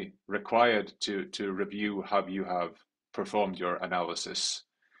might be required to review how you have performed your analysis.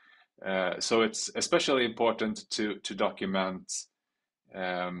 So it's especially important to document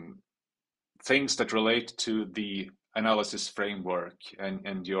things that relate to the analysis framework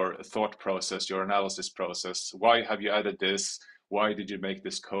and your thought process, your analysis process. Why have you added this? Why did you make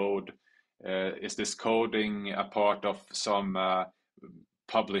this code? Is this coding a part of some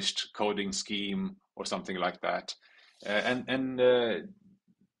published coding scheme or something like that?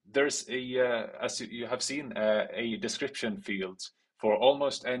 There's as you have seen, a description field for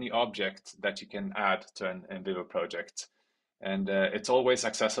almost any object that you can add to an NVivo project. And it's always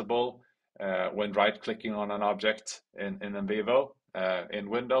accessible when right-clicking on an object in NVivo. In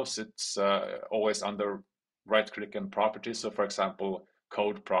Windows, it's always under right-click and properties. So for example,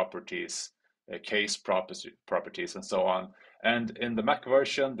 code properties, case properties, and so on. And in the Mac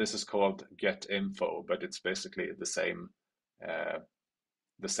version, this is called get info, but it's basically the same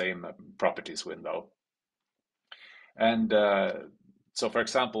properties window. And so, for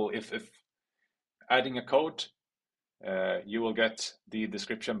example, if adding a code, you will get the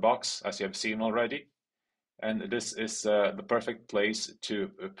description box, as you have seen already. And this is the perfect place to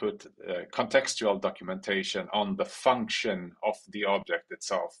put contextual documentation on the function of the object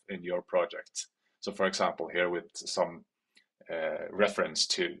itself in your project. So for example, here with some reference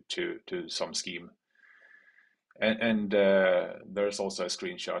to some scheme. And there's also a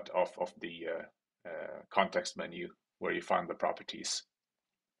screenshot of the context menu where you find the properties.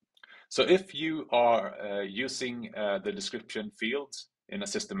 So if you are using the description fields in a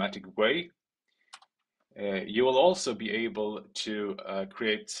systematic way, you will also be able to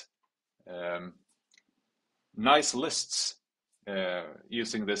create nice lists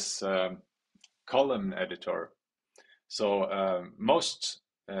using this column editor. So most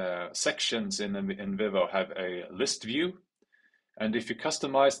sections in NVivo have a list view, and if you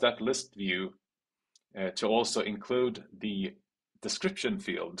customize that list view to also include the description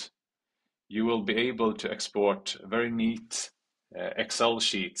field, you will be able to export very neat Excel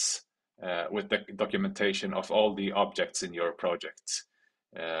sheets with the documentation of all the objects in your project,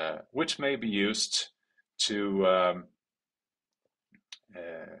 which may be used to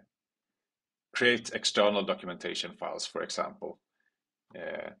create external documentation files, for example.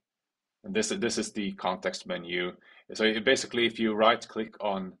 And this is the context menu. So basically, if you right-click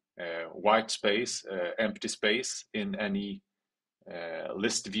on white space, empty space in any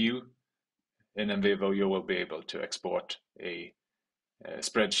list view in NVivo, you will be able to export a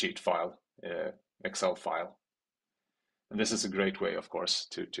spreadsheet file, Excel file. And this is a great way, of course,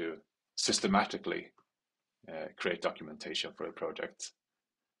 to systematically create documentation for a project.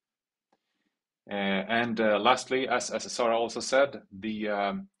 And lastly, as Sara also said, the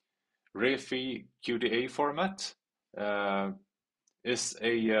REFI QDA format is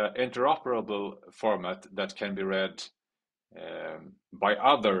a interoperable format that can be read by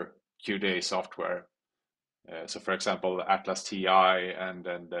other QDA software. So for example, Atlas TI and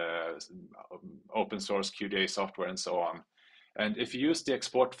open source QDA software and so on. And if you use the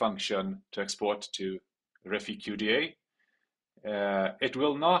export function to export to REFI QDA, it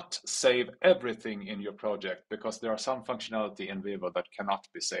will not save everything in your project because there are some functionality in NVivo that cannot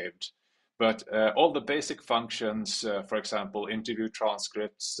be saved. But all the basic functions, for example, interview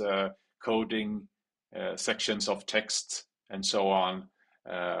transcripts, coding, sections of text, and so on,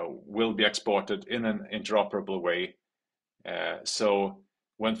 will be exported in an interoperable way. So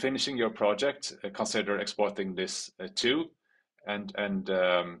when finishing your project, consider exporting this too, and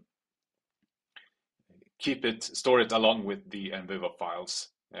store it along with the NVivo files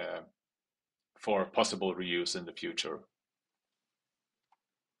for possible reuse in the future.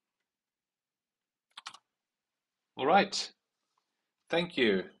 All right, thank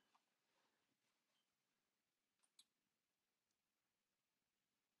you.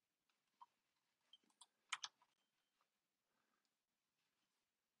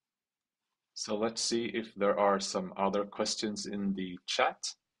 So let's see if there are some other questions in the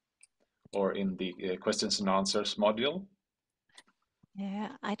chat or in the questions and answers module. Yeah,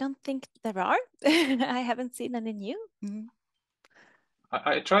 I don't think there are. I haven't seen any new. Mm.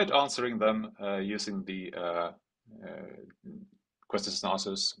 I tried answering them using the questions and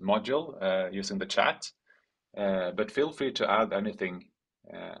answers module using the chat, but feel free to add anything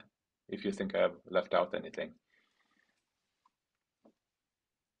if you think I've left out anything.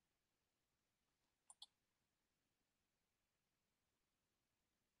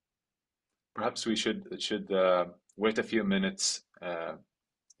 Perhaps we should wait a few minutes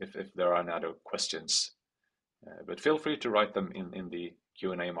if there are any other questions, but feel free to write them in the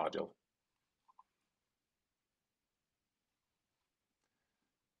Q&A module.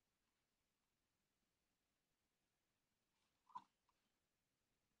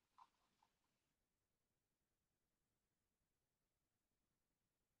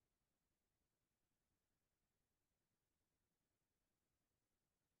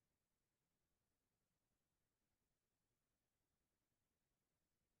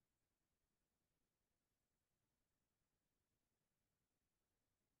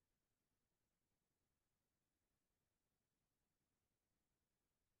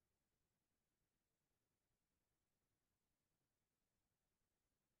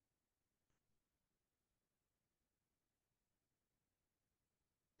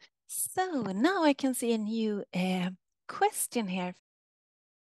 So now I can see a new question here.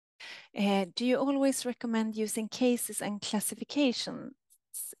 Do you always recommend using cases and classifications,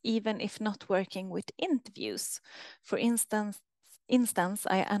 even if not working with interviews? For instance,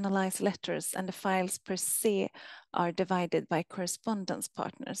 I analyze letters and the files per se are divided by correspondence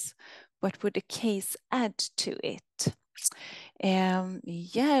partners. What would a case add to it?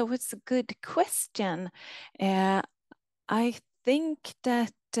 Yeah, it was a good question. I think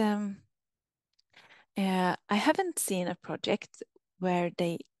that I haven't seen a project where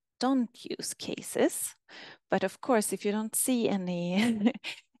they don't use cases, but of course, if you don't see any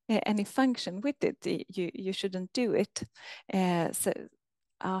any function with it, you shouldn't do it. I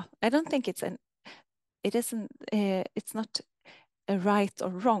don't think it's it's not a right or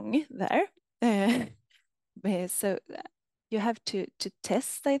wrong there. So you have to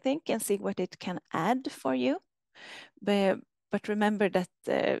test, I think, and see what it can add for you. But remember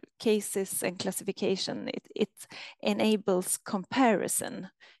that cases and classification, it enables comparison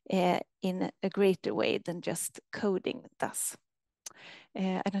in a greater way than just coding does.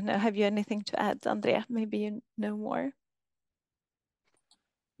 I don't know, have you anything to add, André? Maybe you know more.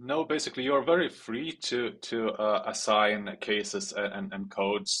 No, basically, you're very free to assign cases and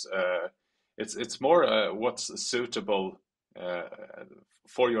codes. It's more what's suitable uh,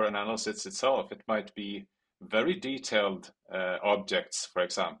 for your analysis itself. It might be very detailed objects, for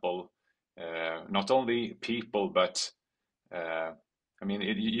example, not only people, but I mean,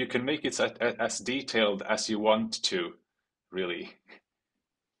 you can make it as detailed as you want to, really.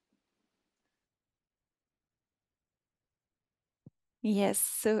 Yes,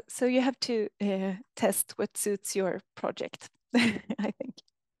 so you have to test what suits your project, I think.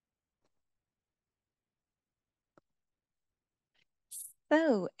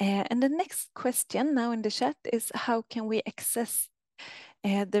 So, and the next question now in the chat is how can we access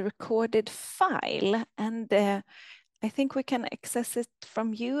the recorded file? And I think we can access it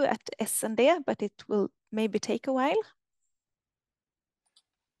from you at S&D, but it will maybe take a while.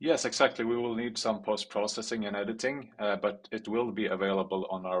 Yes, exactly. We will need some post-processing and editing, but it will be available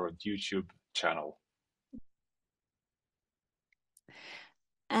on our YouTube channel.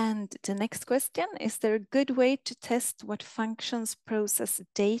 And the next question, is there a good way to test what functions process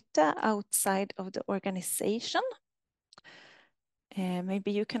data outside of the organization?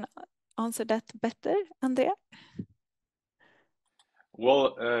 Maybe you can answer that better, Andrea.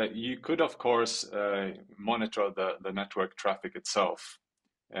 Well, you could, of course, monitor the network traffic itself.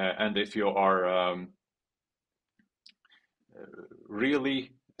 And if you are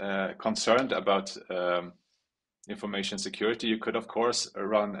really concerned about information security, you could, of course,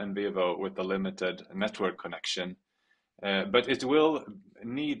 run NVivo with a limited network connection. But it will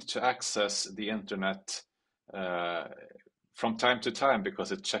need to access the internet from time to time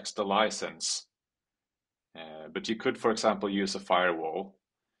because it checks the license. But you could, for example, use a firewall.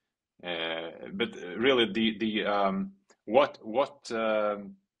 But really, what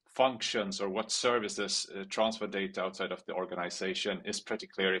functions or what services transfer data outside of the organization is pretty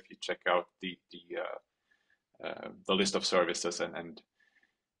clear if you check out the list of services and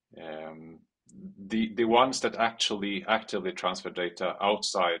the ones that actually actively transfer data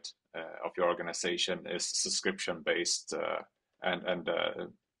outside of your organization is subscription based and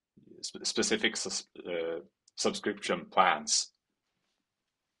specific subscription plans.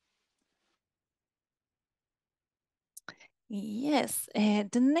 Yes,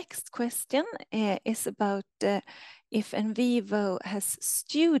 the next question is about if NVivo has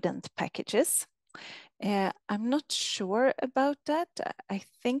student packages. I'm not sure about that. I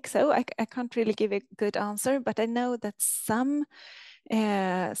think so. I can't really give a good answer, but I know that some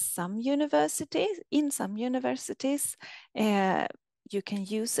universities, you can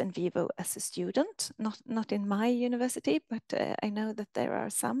use NVivo as a student. Not in my university, but I know that there are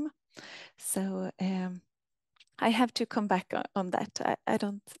some. So I have to come back on that. I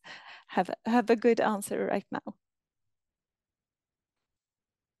don't have a good answer right now.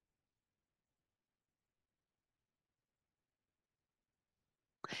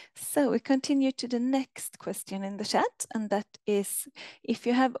 So we continue to the next question in the chat, and that is, if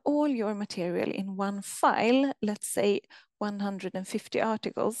you have all your material in one file, let's say 150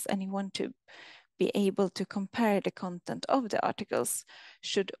 articles, and you want to be able to compare the content of the articles,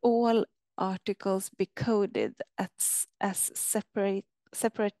 should all articles be coded as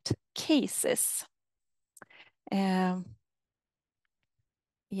separate cases?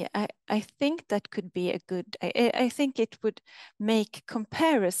 Yeah, I think that could be a good, I think it would make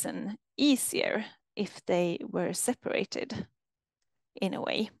comparison easier if they were separated in a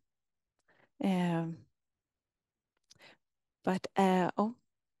way. But, oh,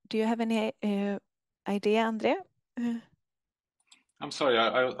 do you have any idea, André? I'm sorry,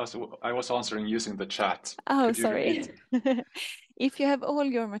 I was answering using the chat. Oh, Could you sorry. repeat? If you have all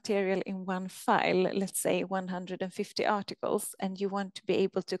your material in one file, let's say 150 articles, and you want to be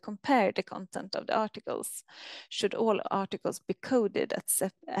able to compare the content of the articles, should all articles be coded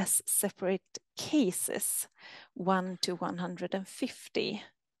as separate cases, 1 to 150?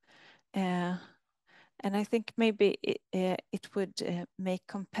 And I think maybe it would make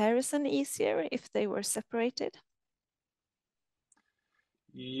comparison easier if they were separated.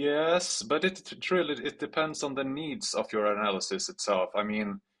 Yes, but it depends on the needs of your analysis itself. I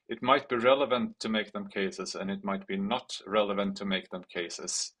mean, it might be relevant to make them cases, and it might be not relevant to make them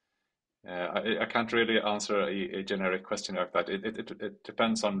cases. I can't really answer a generic question like that. It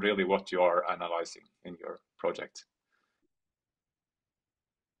depends on really what you are analyzing in your project.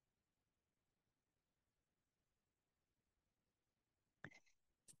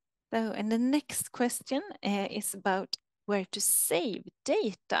 So, and the next question is about where to save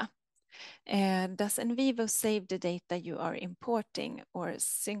data. Does NVivo save the data you are importing or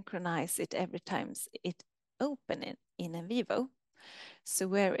synchronize it every time it opens in NVivo? So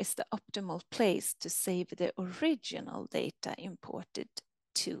where is the optimal place to save the original data imported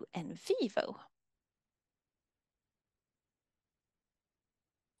to NVivo?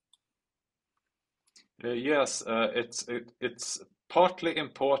 Yes, it's partly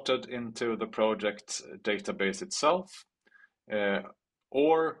imported into the project database itself,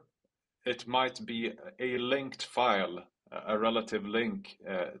 or it might be a linked file, a relative link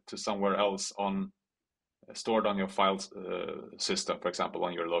to somewhere else stored on your file system, for example,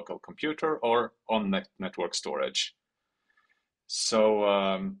 on your local computer or on network storage.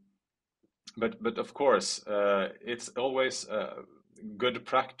 So, but of course, it's always good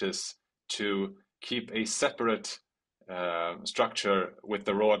practice to keep a separate structure with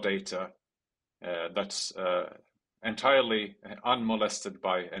the raw data that's entirely unmolested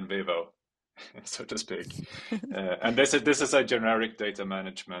by NVivo, so to speak. And this is a generic data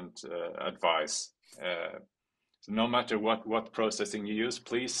management advice. So no matter what processing you use,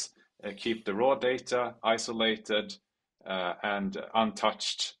 please keep the raw data isolated and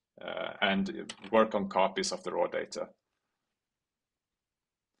untouched, and work on copies of the raw data.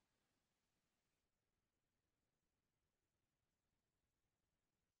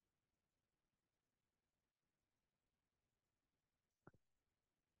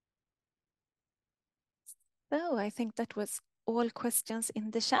 So I think that was all questions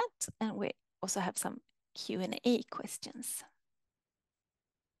in the chat, and we also have some Q&A questions.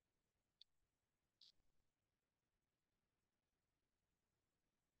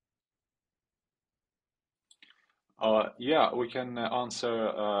 Yeah, we can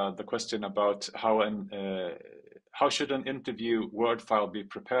answer the question about how should an interview Word file be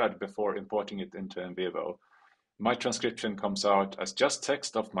prepared before importing it into NVivo. My transcription comes out as just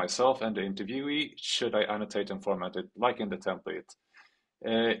text of myself and the interviewee. Should I annotate and format it like in the template?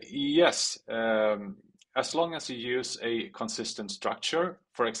 Yes, as long as you use a consistent structure,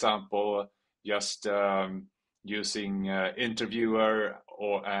 for example, just using interviewer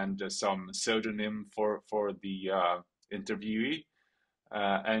and some pseudonym for the interviewee,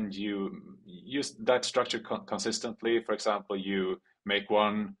 and you use that structure consistently. For example, you make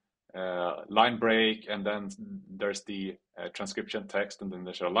one line break, and then there's the transcription text, and then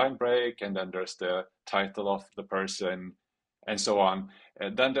there's a line break, and then there's the title of the person, and so on.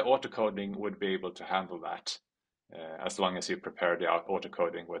 Then the autocoding would be able to handle that, as long as you prepare the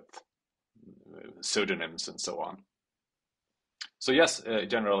autocoding with pseudonyms and so on. So yes,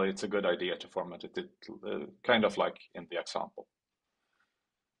 generally it's a good idea to format it kind of like in the example.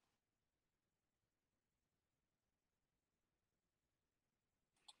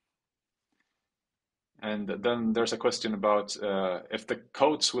 And then there's a question about if the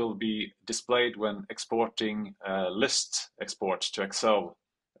codes will be displayed when exporting list exports to Excel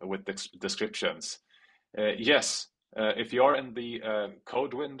with descriptions. Yes, if you are in the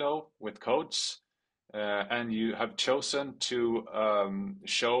code window with codes and you have chosen to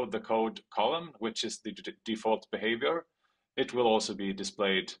show the code column, which is the default behavior, it will also be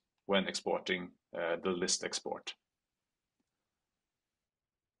displayed when exporting the list export.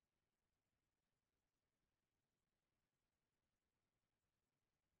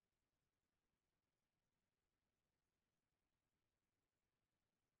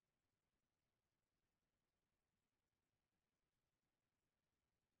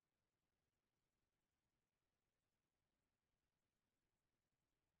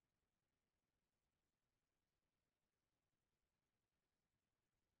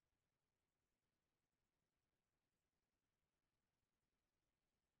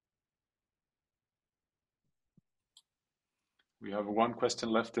 We have one question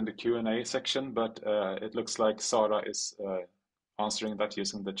left in the Q&A section, but it looks like Sara is answering that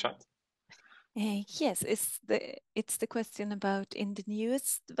using the chat. Yes, it's the question about in the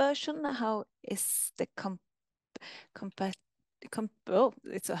newest version, how is the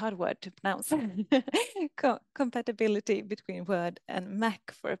it's a hard word to pronounce, compatibility between Word and Mac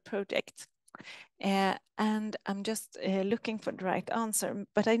for a project. And I'm just looking for the right answer,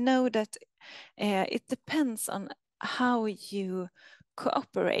 but I know that it depends on how you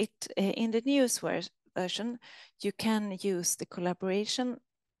cooperate. In the news version, you can use the collaboration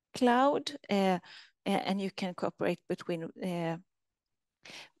cloud, and you can cooperate between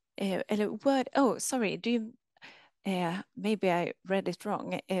Word. Oh, sorry. Do you? Maybe I read it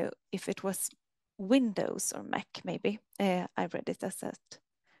wrong. If it was Windows or Mac, maybe I read it as that.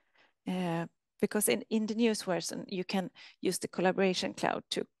 Because in the news version, you can use the collaboration cloud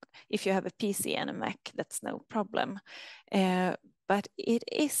to, if you have a PC and a Mac, that's no problem. But it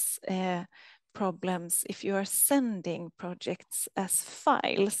is problems if you are sending projects as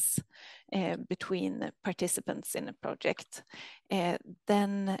files between participants in a project,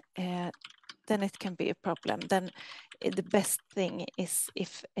 then it can be a problem. Then the best thing is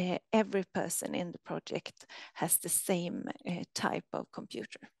if every person in the project has the same type of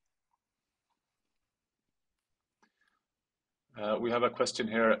computer. We have a question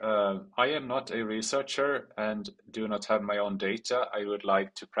here. I am not a researcher and do not have my own data. I would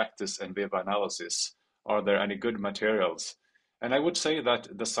like to practice NVivo analysis. Are there any good materials? And I would say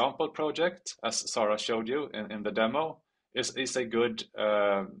that the sample project, as Sara showed you in the demo, is a good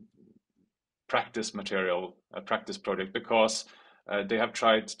practice material, a practice project, because they have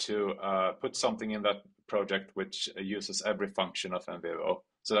tried to put something in that project which uses every function of NVivo.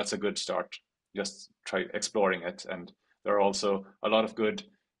 So that's a good start. Just try exploring it. And there are also a lot of good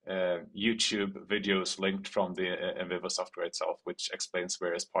YouTube videos linked from the NVivo software itself, which explains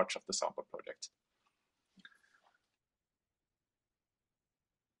various parts of the sample project.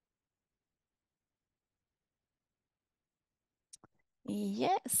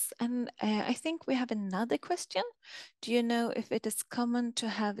 Yes, and I think we have another question. Do you know if it is common to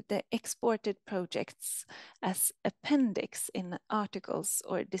have the exported projects as appendix in articles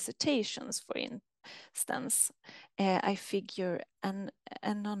or dissertations, for instance? I figure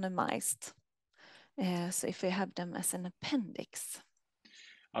anonymized. So if we have them as an appendix.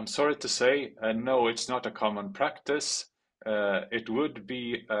 I'm sorry to say, no, it's not a common practice. It would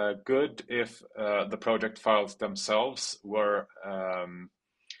be good if the project files themselves were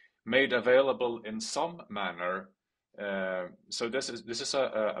made available in some manner. So this is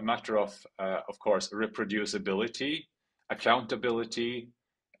a matter of course, reproducibility, accountability,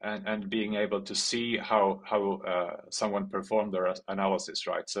 and being able to see how someone performed their analysis,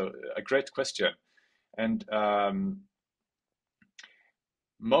 right? So a great question. And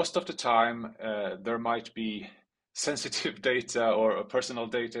most of the time, there might be sensitive data or personal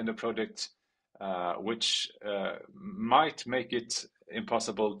data in the project, which might make it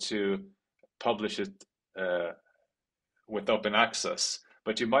impossible to publish it with open access.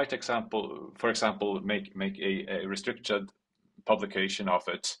 But you might, for example, make a restricted publication of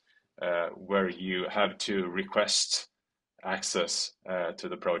it, where you have to request access to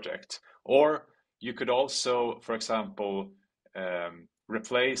the project. Or you could also, for example,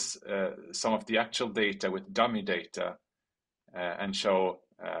 replace some of the actual data with dummy data and show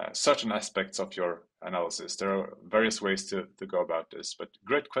certain aspects of your analysis. There are various ways to go about this, but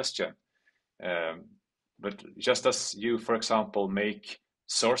great question. But just as you, for example, make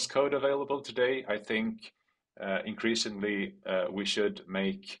source code available today, I think increasingly we should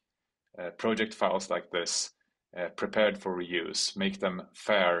make project files like this prepared for reuse, make them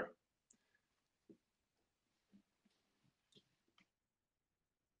fair.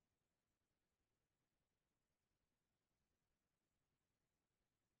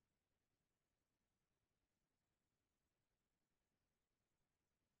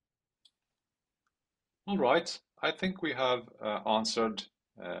 All right, I think we have answered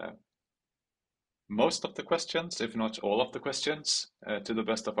most of the questions, if not all of the questions, to the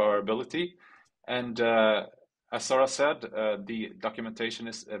best of our ability. And as Sara said, the documentation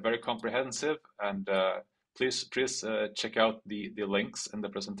is very comprehensive, and please check out the links in the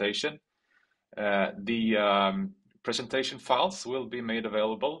presentation. The presentation files will be made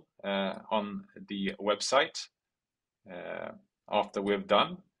available on the website after we've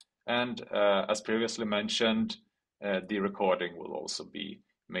done. And as previously mentioned, the recording will also be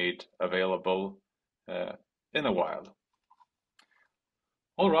made available in a while.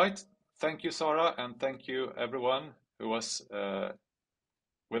 All right. Thank you, Sara, and thank you everyone who was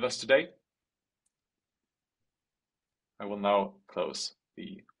with us today. I will now close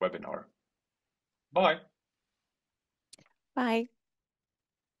the webinar. Bye. Bye.